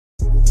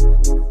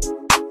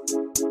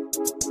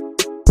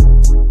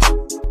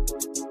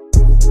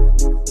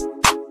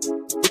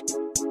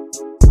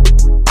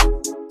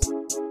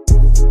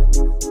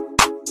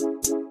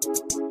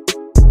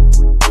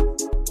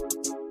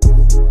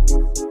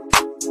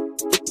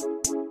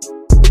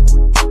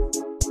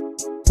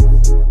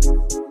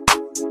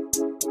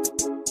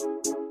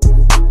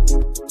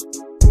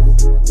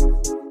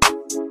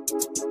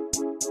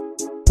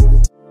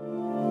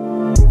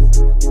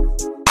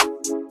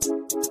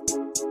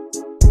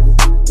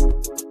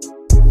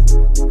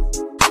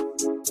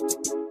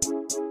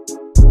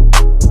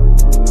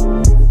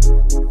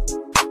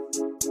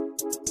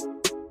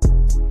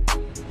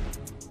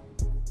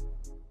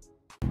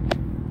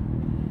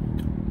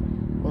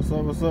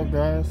What's up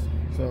guys?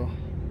 So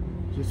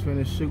just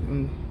finished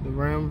shooting the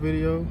RAM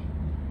video.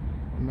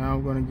 Now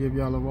I'm going to give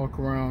y'all a walk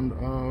around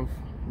of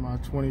my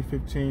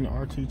 2015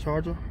 RT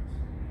Charger.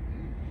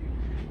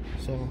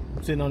 So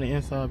I'm sitting on the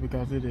inside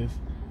because it is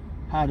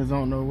hot as I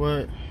don't know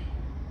what.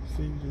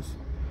 See, just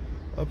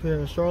up here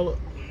in Charlotte,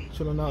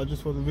 chilling out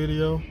just for the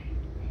video.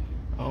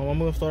 I'm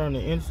going to start on the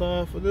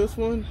inside for this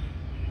one.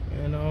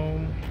 And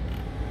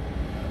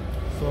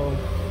so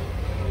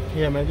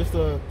yeah man, just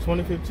a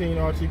 2015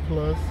 RT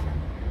Plus.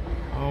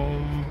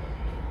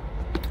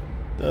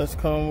 Does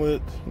come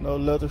with, you know,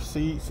 leather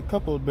seats, a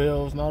couple of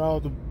bells, not all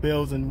the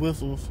bells and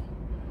whistles,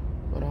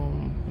 but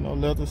you know,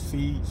 leather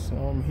seats,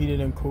 heated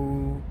and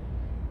cooled.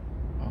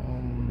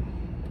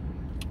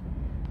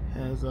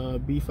 Has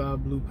a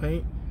B5 blue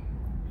paint.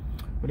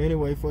 But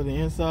anyway, for the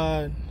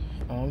inside,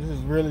 this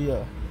is really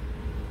a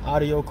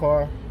audio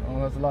car.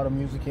 There's a lot of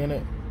music in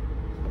it.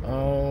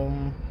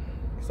 So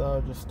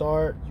I'll just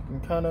start. You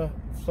can kind of,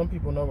 some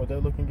people know what they're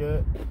looking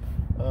at.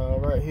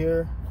 Right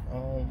here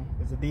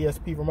is a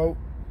DSP remote.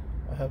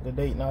 I have the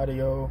Dayton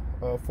Audio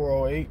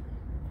 408,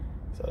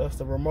 so that's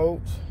the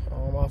remote.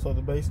 Also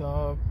the bass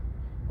knob.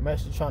 I'm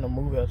actually trying to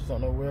move it, I just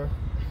don't know where.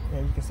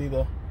 And you can see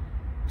the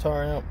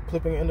Taramps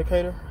clipping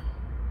indicator.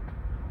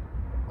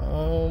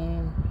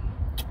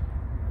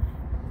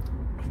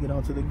 Let's get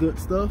on to the good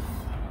stuff.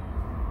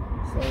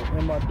 So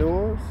in my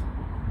doors,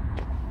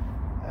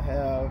 I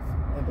have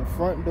in the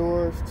front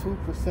doors 2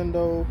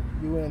 Crescendo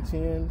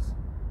UN10s,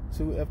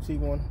 2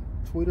 FT1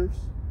 tweeters.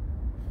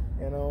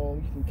 And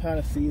you can kind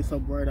of see it's so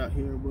bright out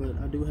here,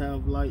 but I do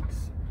have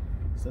lights,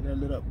 so they're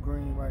lit up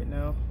green right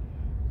now.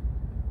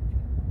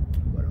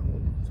 But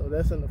so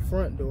that's in the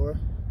front door.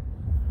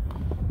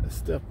 Let's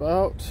step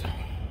out.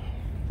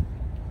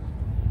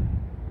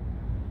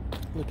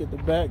 Look at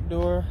the back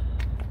door.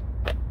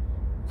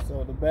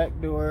 So the back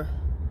door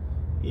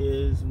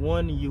is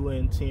 1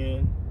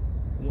 UN10,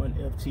 1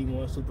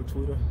 FT1 super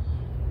tweeter.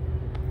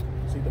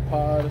 See the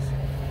pods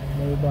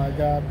made by a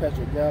guy,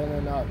 Patrick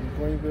Gallinan, out in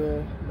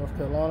Greenville, North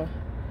Carolina.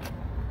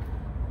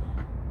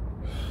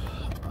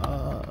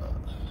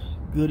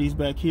 Goodies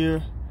back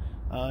here,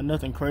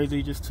 nothing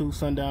crazy, just 2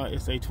 Sundown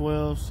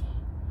SA12s.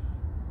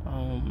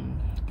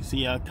 You can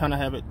see I kind of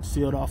have it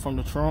sealed off from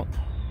the trunk.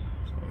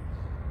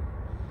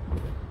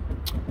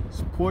 So,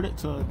 support it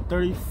to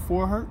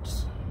 34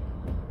 hertz.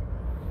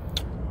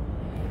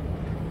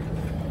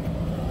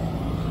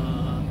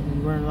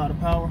 When you're running a lot of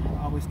power,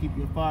 always keep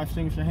your 5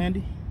 extinguisher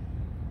handy.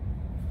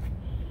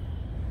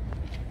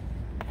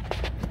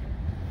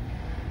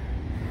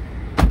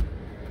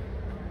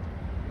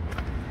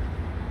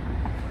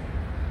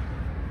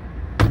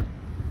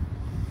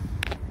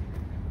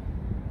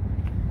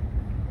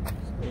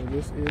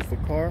 This is the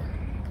car.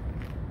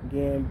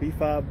 Again,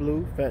 B5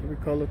 blue factory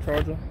color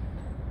charger.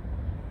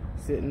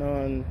 Sitting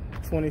on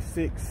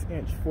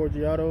 26-inch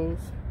Forgiatos.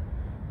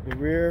 The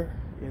rear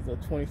is a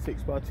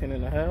 26 by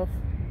 10.5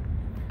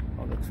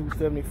 on the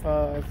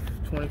 275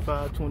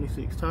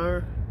 25/26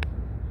 tire.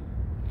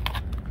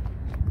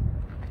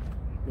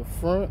 The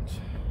front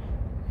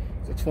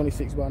is a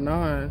 26 by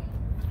 9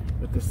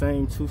 with the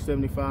same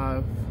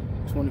 275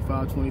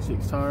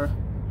 25/26 tire.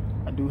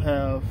 I do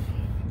have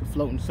the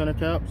floating center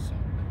caps.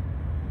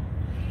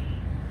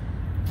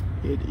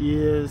 It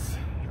is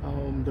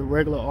the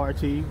regular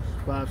RT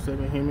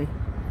 5.7 Hemi.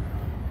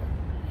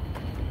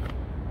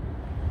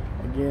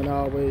 Again, I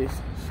always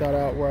shout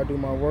out where I do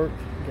my work,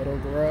 Ghetto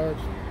Garage.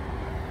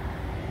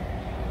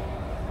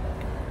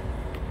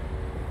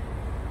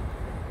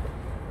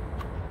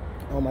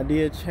 I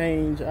did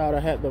change out. I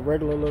had the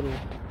regular little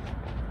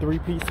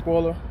 3-piece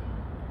spoiler,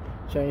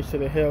 changed to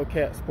the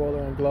Hellcat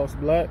spoiler in gloss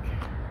black.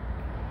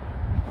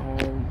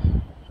 I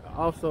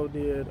also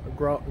did a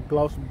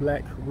gloss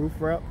black roof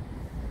wrap.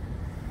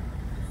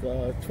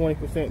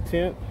 20%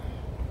 tint.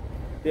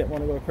 Didn't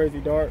want to go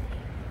crazy dark.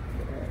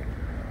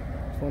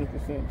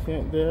 20%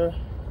 tint there.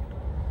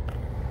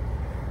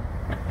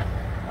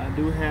 I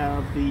do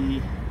have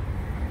the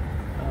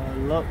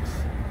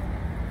Luxe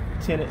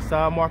tinted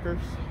side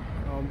markers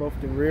on both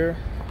the rear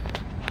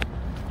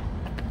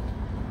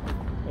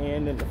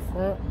and in the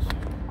front.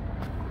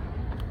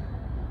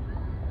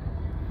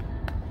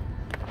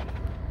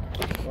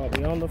 While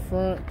we're on the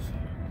front,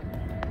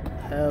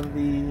 have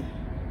the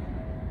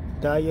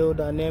Diode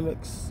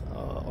Dynamics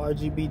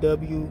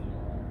RGBW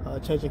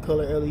changing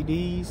color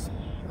LEDs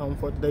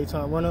for the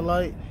daytime running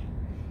light.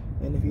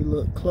 And if you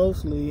look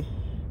closely,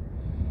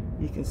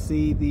 you can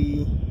see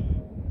the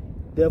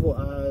devil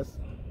eyes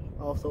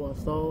also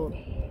installed.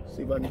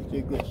 See if I can get you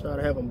a good shot.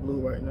 I have them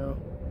blue right now.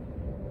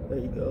 There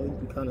you go. You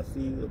can kind of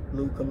see the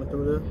blue coming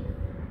through there.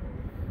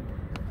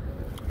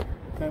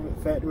 Came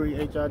with factory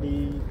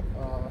HID,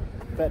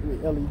 factory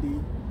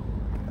LED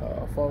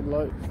fog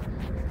lights.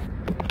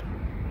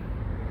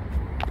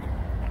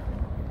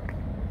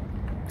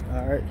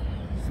 Alright,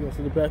 let's go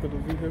to the back of the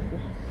vehicle.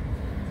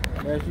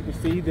 And as you can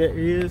see, there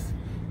is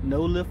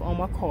no lift on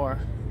my car.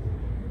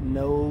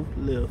 No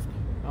lift.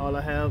 All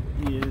I have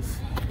is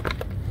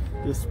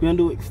the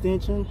spindle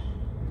extension.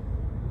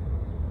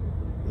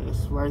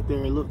 It's right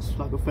there. It looks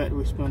like a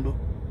factory spindle.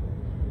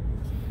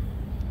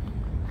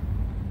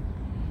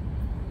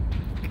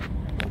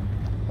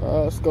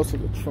 Let's go to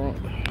the trunk.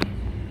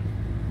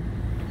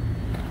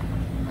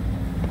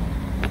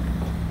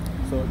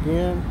 So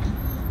again,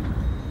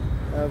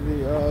 I have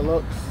the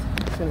Luxe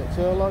tinted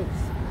taillights.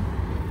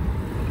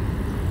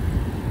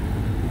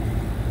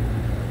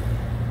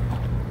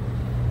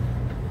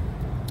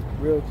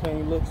 Real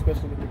clean look,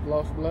 especially with the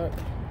gloss black.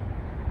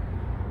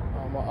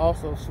 I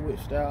also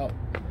switched out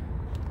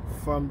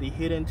from the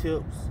hidden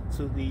tips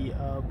to the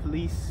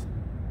police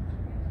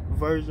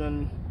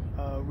version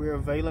rear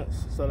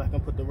valance, so that I can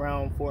put the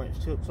round 4-inch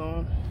tips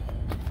on.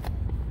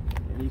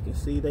 And you can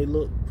see they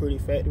look pretty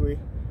factory.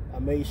 I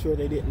made sure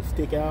they didn't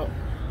stick out.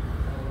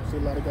 I see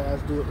a lot of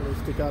guys do it, but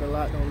they stick out a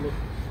lot.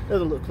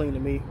 Doesn't look clean to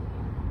me.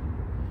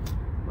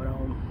 But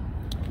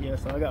yeah,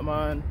 so I got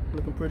mine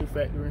looking pretty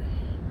factory.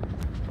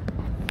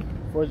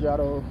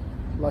 Forgiato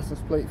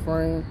license plate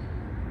frame.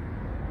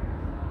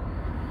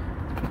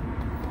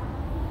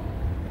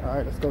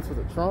 Alright, let's go to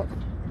the trunk.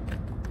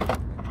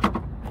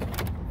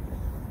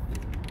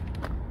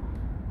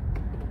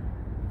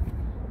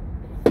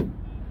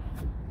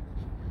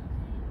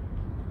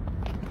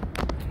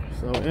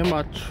 So in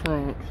my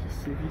trunk, let's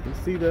see if you can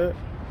see that.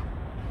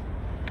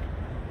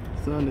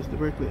 The sun is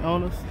directly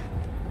on us.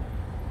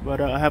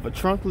 But I have a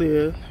trunk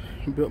lid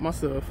built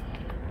myself.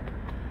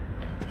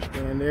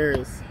 And there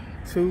is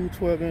two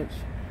 12-inch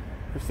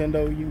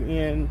Crescendo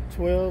UN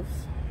 12s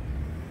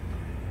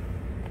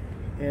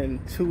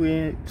and two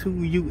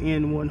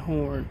UN 1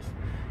 horns,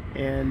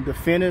 and the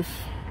finish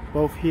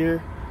both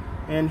here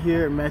and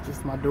here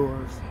matches my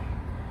doors.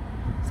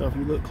 So if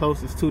you look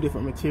close, it's two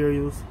different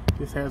materials.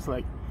 This has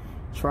like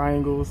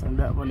triangles, and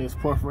that one is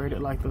perforated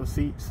like those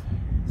seats.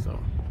 So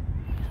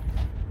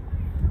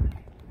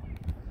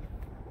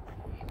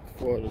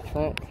for the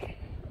trunk,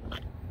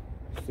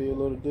 see a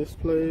little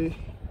display.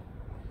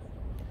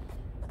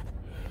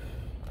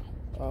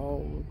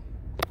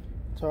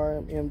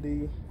 Taramps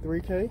MD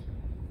 3K.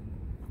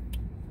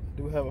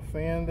 Do have a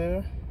fan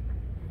there,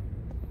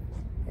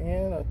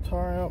 and a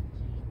Taramps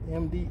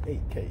MD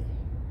 8K.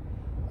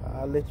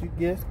 I'll let you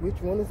guess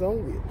which one is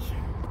on which.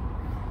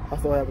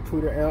 Also, I have a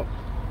tweeter amp.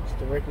 It's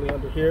directly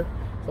under here,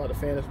 so the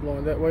fan is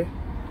blowing that way.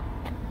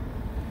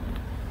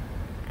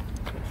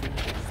 Make sure you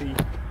can see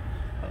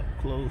up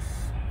close.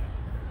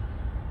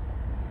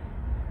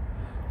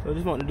 So I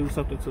just want to do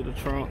something to the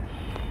trunk,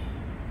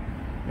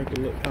 make it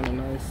look kind of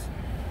nice.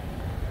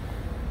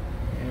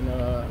 And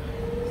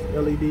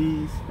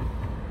LEDs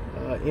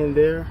in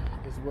there,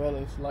 as well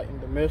as lighting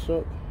the mesh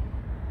up.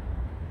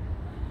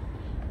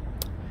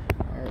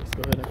 Alright, let's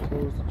go ahead and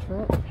close the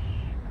trunk.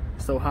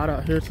 It's so hot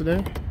out here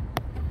today.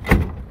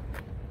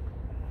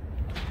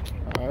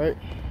 Alright,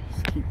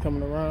 let's keep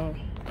coming around.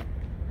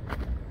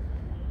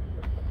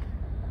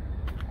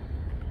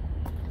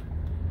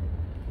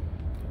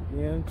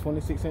 Again,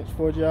 26-inch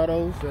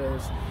Forgiatos.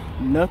 There's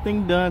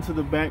nothing done to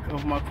the back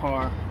of my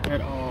car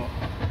at all.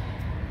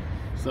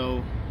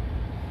 So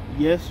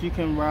yes, you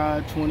can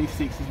ride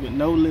 26s with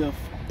no lift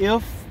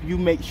if you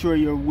make sure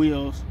your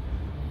wheels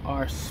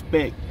are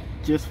spec'd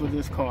just for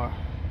this car.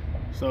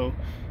 So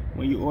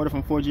when you order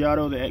from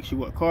Forgiato, they ask you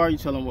what car, you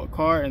tell them what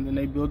car, and then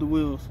they build the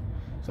wheels.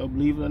 So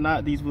believe it or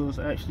not, these wheels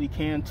actually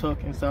can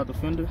tuck inside the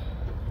fender.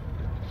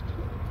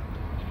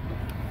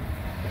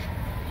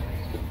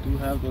 Do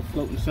have the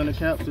floating center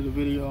caps, did a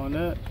video on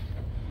that.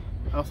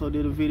 I also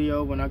did a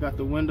video when I got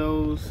the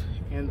windows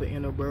and the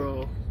inner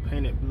barrel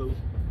painted blue.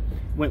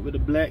 Went with a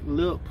black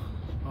lip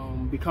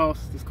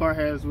because this car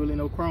has really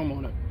no chrome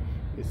on it.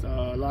 It's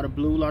a lot of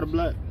blue, a lot of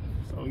black,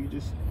 so you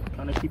just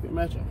kind of keep it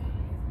matching.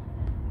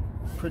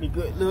 Pretty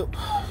good lip.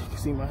 You can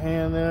see my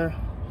hand there.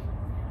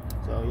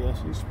 So yeah,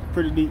 she's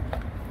pretty deep.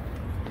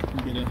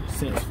 You get a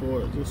sense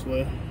for it this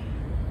way.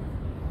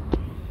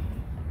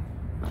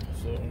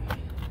 So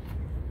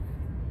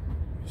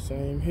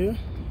same here.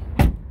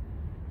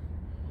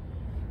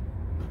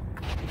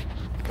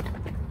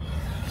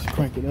 Let's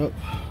crank it up.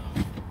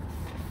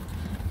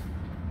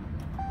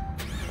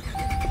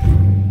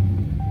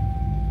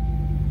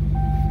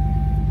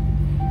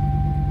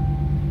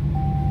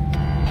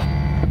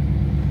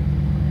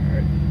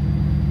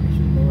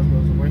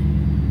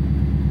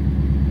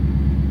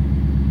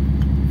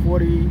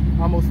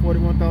 Almost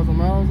 41,000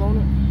 miles on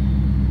it.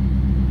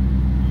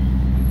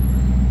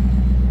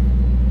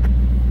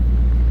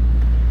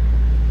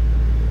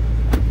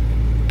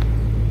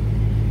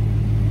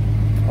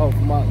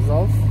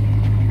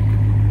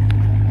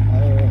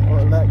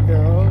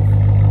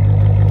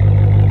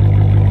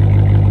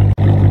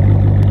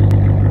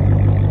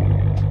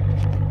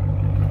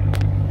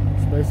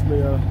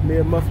 basically a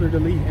mid muffler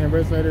delete and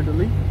resonator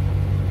delete.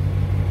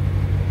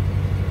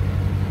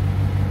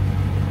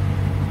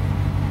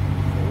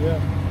 So yeah,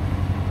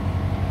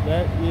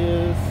 that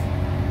is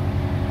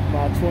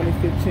my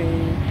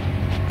 2015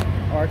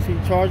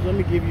 RT Charger. Let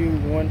me give you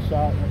one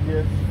shot, I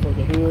guess, for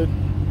the hood.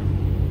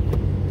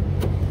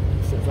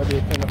 Since I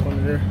did pin up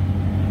under there,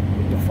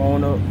 put the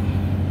phone up.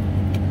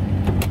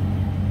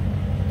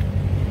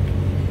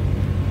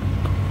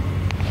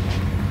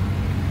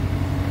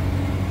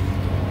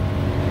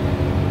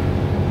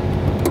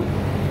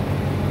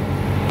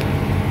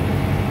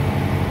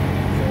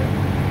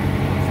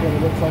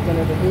 Looks like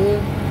under the hood.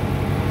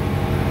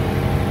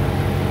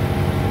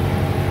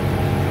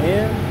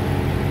 And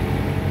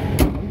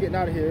I'm getting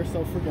out of here. It's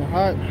so freaking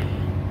hot.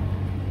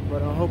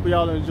 But I hope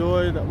y'all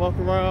enjoyed that walk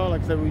around.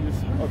 Like I said, we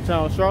just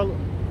uptown Charlotte.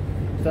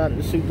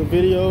 Decided to shoot the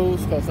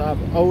videos because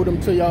I've owed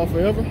them to y'all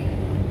forever.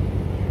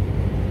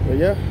 But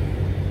yeah,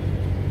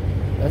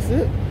 that's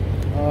it.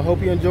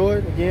 Hope you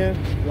enjoyed. Again,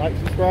 like,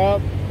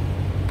 subscribe,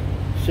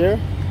 share.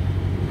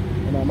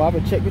 And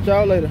I'll check with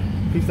y'all later.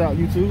 Peace out,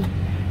 YouTube.